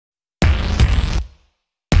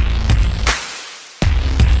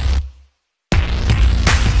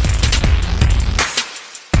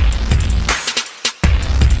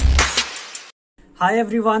Hi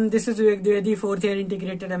everyone, this is Vivek Dwivedi, 4th year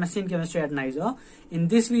integrated MSc in chemistry at NISER. In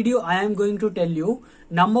this video, I am going to tell you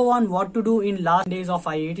number 1, what to do in last days of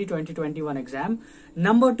IAT 2021 exam.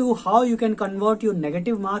 Number 2, how you can convert your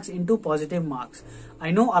negative marks into positive marks.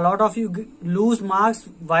 I know a lot of you lose marks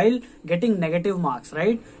while getting negative marks,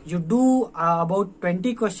 right? You do about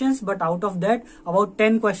 20 questions, but out of that, about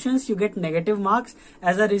 10 questions you get negative marks.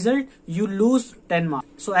 As a result, you lose 10 marks.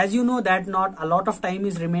 So as you know that not a lot of time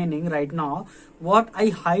is remaining right now, what I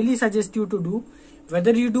highly suggest you to do,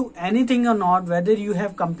 whether you do anything or not, whether you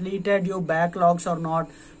have completed your backlogs or not,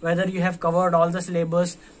 whether you have covered all the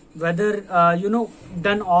syllabus, whether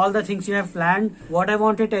done all the things you have planned, what I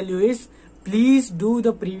want to tell you is please do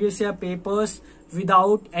the previous year papers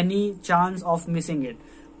without any chance of missing it.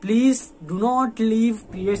 Please do not leave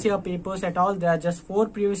previous year papers at all. There are just 4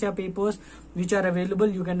 previous year papers which are available.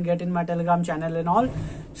 You can get in my Telegram channel and all.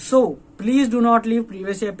 So please do not leave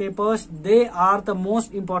previous year papers. They are the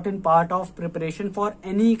most important part of preparation for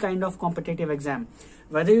any kind of competitive exam.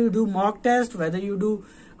 Whether you do mock test, whether you do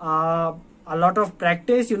a lot of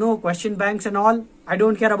practice, question banks and all, I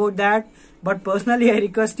don't care about that. But personally, I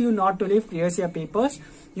request you not to leave previous year papers.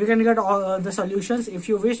 You can get all the solutions if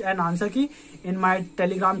you wish and answer key in my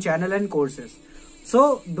Telegram channel and courses.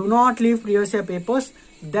 So do not leave previous year papers.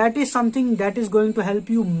 That is something that is going to help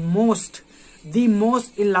you the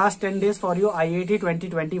most in last 10 days for your IAT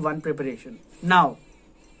 2021 preparation. Now,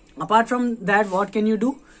 apart from that, what can you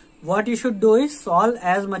do? What you should do is solve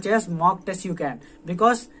as much as mock test you can,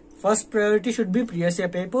 because first priority should be previous year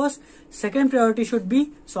papers. Second priority should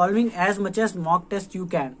be solving as much as mock test you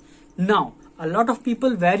can. Now, a lot of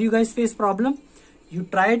people, where you guys face problem, you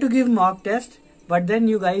try to give mock test, but then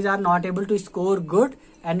you guys are not able to score good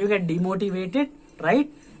and you get demotivated,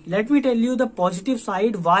 right? Let me tell you the positive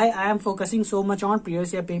side why I am focusing so much on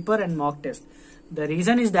previous year paper and mock test. The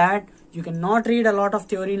reason is that you cannot read a lot of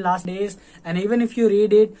theory in last days, and even if you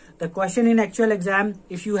read it, the question in actual exam,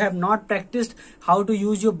 if you have not practiced how to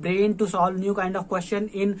use your brain to solve new kind of question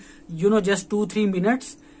in just 2-3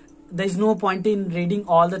 minutes, there is no point in reading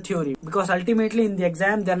all the theory, because ultimately in the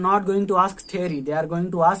exam they are not going to ask theory, they are going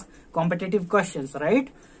to ask competitive questions, right?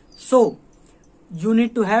 So you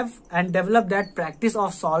need to have and develop that practice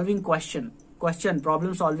of solving question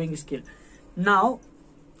problem solving skill. Now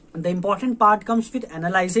the important part comes with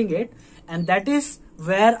analyzing it, and that is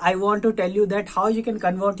where I want to tell you that how you can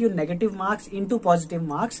convert your negative marks into positive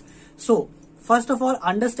marks. So first of all,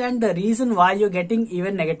 understand the reason why you're getting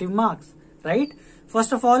even negative marks, right?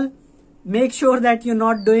 First of all, make sure that you're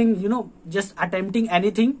not doing just attempting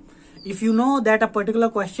anything. If you know that a particular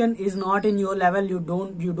question is not in your level, you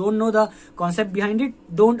don't know the concept behind it,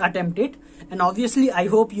 don't attempt it. And obviously I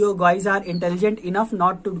hope you guys are intelligent enough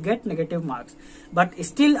not to get negative marks, but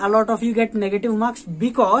still a lot of you get negative marks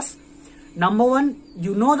because number 1,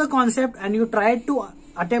 you know the concept and you tried to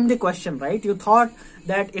attempt the question, right? You thought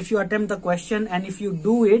that if you attempt the question and if you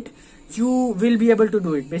do it, you will be able to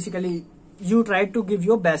do it. Basically you tried to give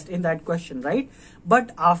your best in that question, right? But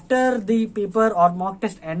after the paper or mock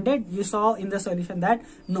test ended, you saw in the solution that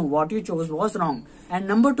no, what you chose was wrong. And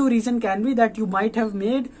number 2 reason can be that you might have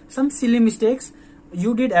made some silly mistakes.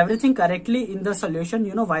 You did everything correctly in the solution,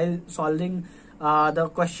 while solving the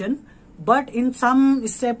question, but in some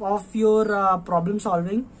step of your problem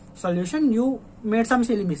solving solution, you made some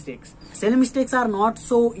silly mistakes. Silly mistakes are not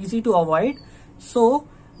so easy to avoid. So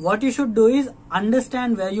what you should do is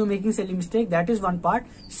understand where you're making silly mistake. That is one part.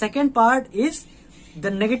 Second part is the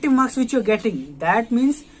negative marks which you're getting. That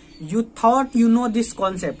means you thought you know this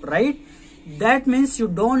concept, right? That means you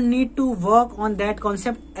don't need to work on that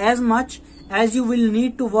concept as much as you will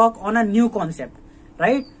need to work on a new concept,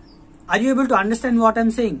 right? Are you able to understand what I'm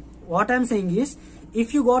saying? What I'm saying is,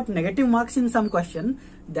 if you got negative marks in some question,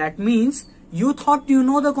 that means you thought you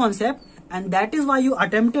know the concept and that is why you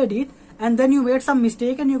attempted it, and then you made some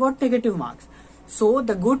mistake and you got negative marks. So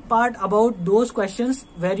the good part about those questions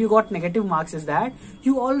where you got negative marks is that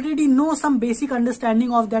you already know some basic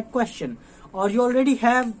understanding of that question, or you already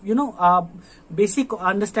have a basic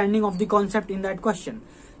understanding of the concept in that question.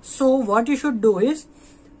 So what you should do is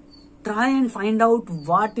try and find out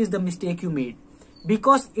what is the mistake you made,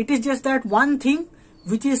 because it is just that one thing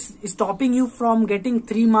which is stopping you from getting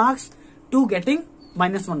 3 marks to getting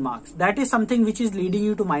 -1 marks. That is something which is leading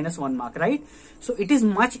you to -1 mark, right? So it is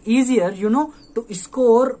much easier to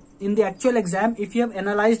score in the actual exam if you have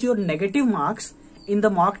analyzed your negative marks in the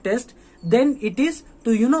mock test. Then it is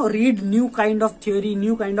to read new kind of theory,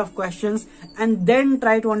 new kind of questions, and then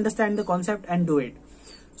try to understand the concept and do it.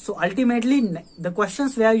 So ultimately, the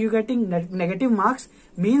questions where you're getting negative marks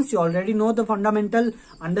means you already know the fundamental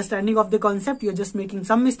understanding of the concept. You're just making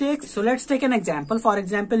some mistakes. So let's take an example. For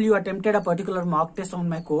example, you attempted a particular mock test on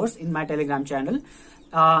my course in my Telegram channel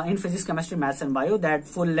in physics, chemistry, maths and bio, that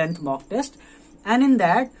full length mock test. And in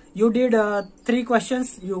that, you did 3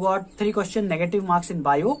 questions. You got 3 question negative marks in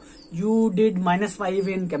bio. You did -5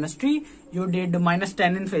 in chemistry. You did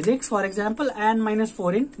 -10 in physics, for example, and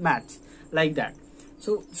 -4 in maths, like that.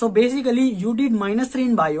 So basically, you did -3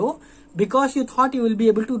 in bio because you thought you will be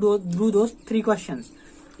able to do those 3 questions.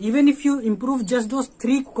 Even if you improve just those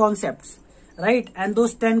 3 concepts, right, and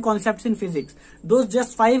those 10 concepts in physics, those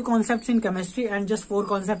just 5 concepts in chemistry and just 4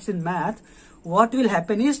 concepts in math, what will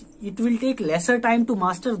happen is it will take lesser time to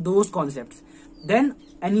master those concepts than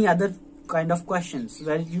any other kind of questions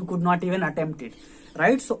where you could not even attempt it,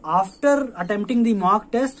 right? So after attempting the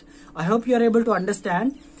mock test, I hope you are able to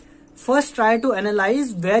understand. First, try to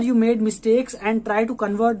analyze where you made mistakes and try to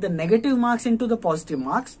convert the negative marks into the positive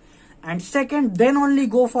marks. And second, then only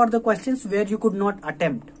go for the questions where you could not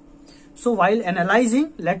attempt. So while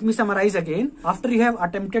analyzing, let me summarize again. After you have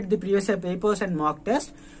attempted the previous year papers and mock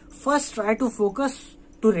test, first try to focus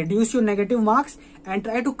to reduce your negative marks and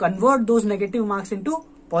try to convert those negative marks into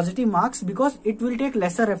positive marks, because it will take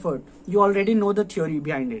lesser effort. You already know the theory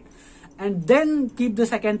behind it. And then keep the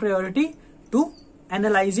second priority to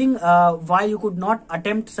analyzing why you could not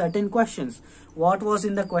attempt certain questions. What was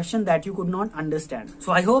in the question that you could not understand.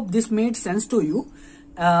 So I hope this made sense to you.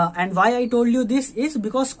 And why I told you this is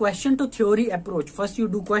because question to theory approach. First you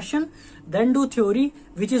do question, then do theory,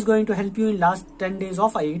 which is going to help you in last 10 days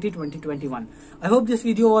of IIT 2021. I hope this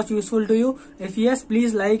video was useful to you. If yes,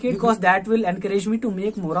 please like it, because that will encourage me to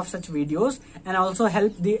make more of such videos and also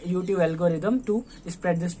help the YouTube algorithm to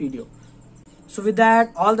spread this video. So with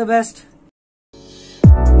that, all the best.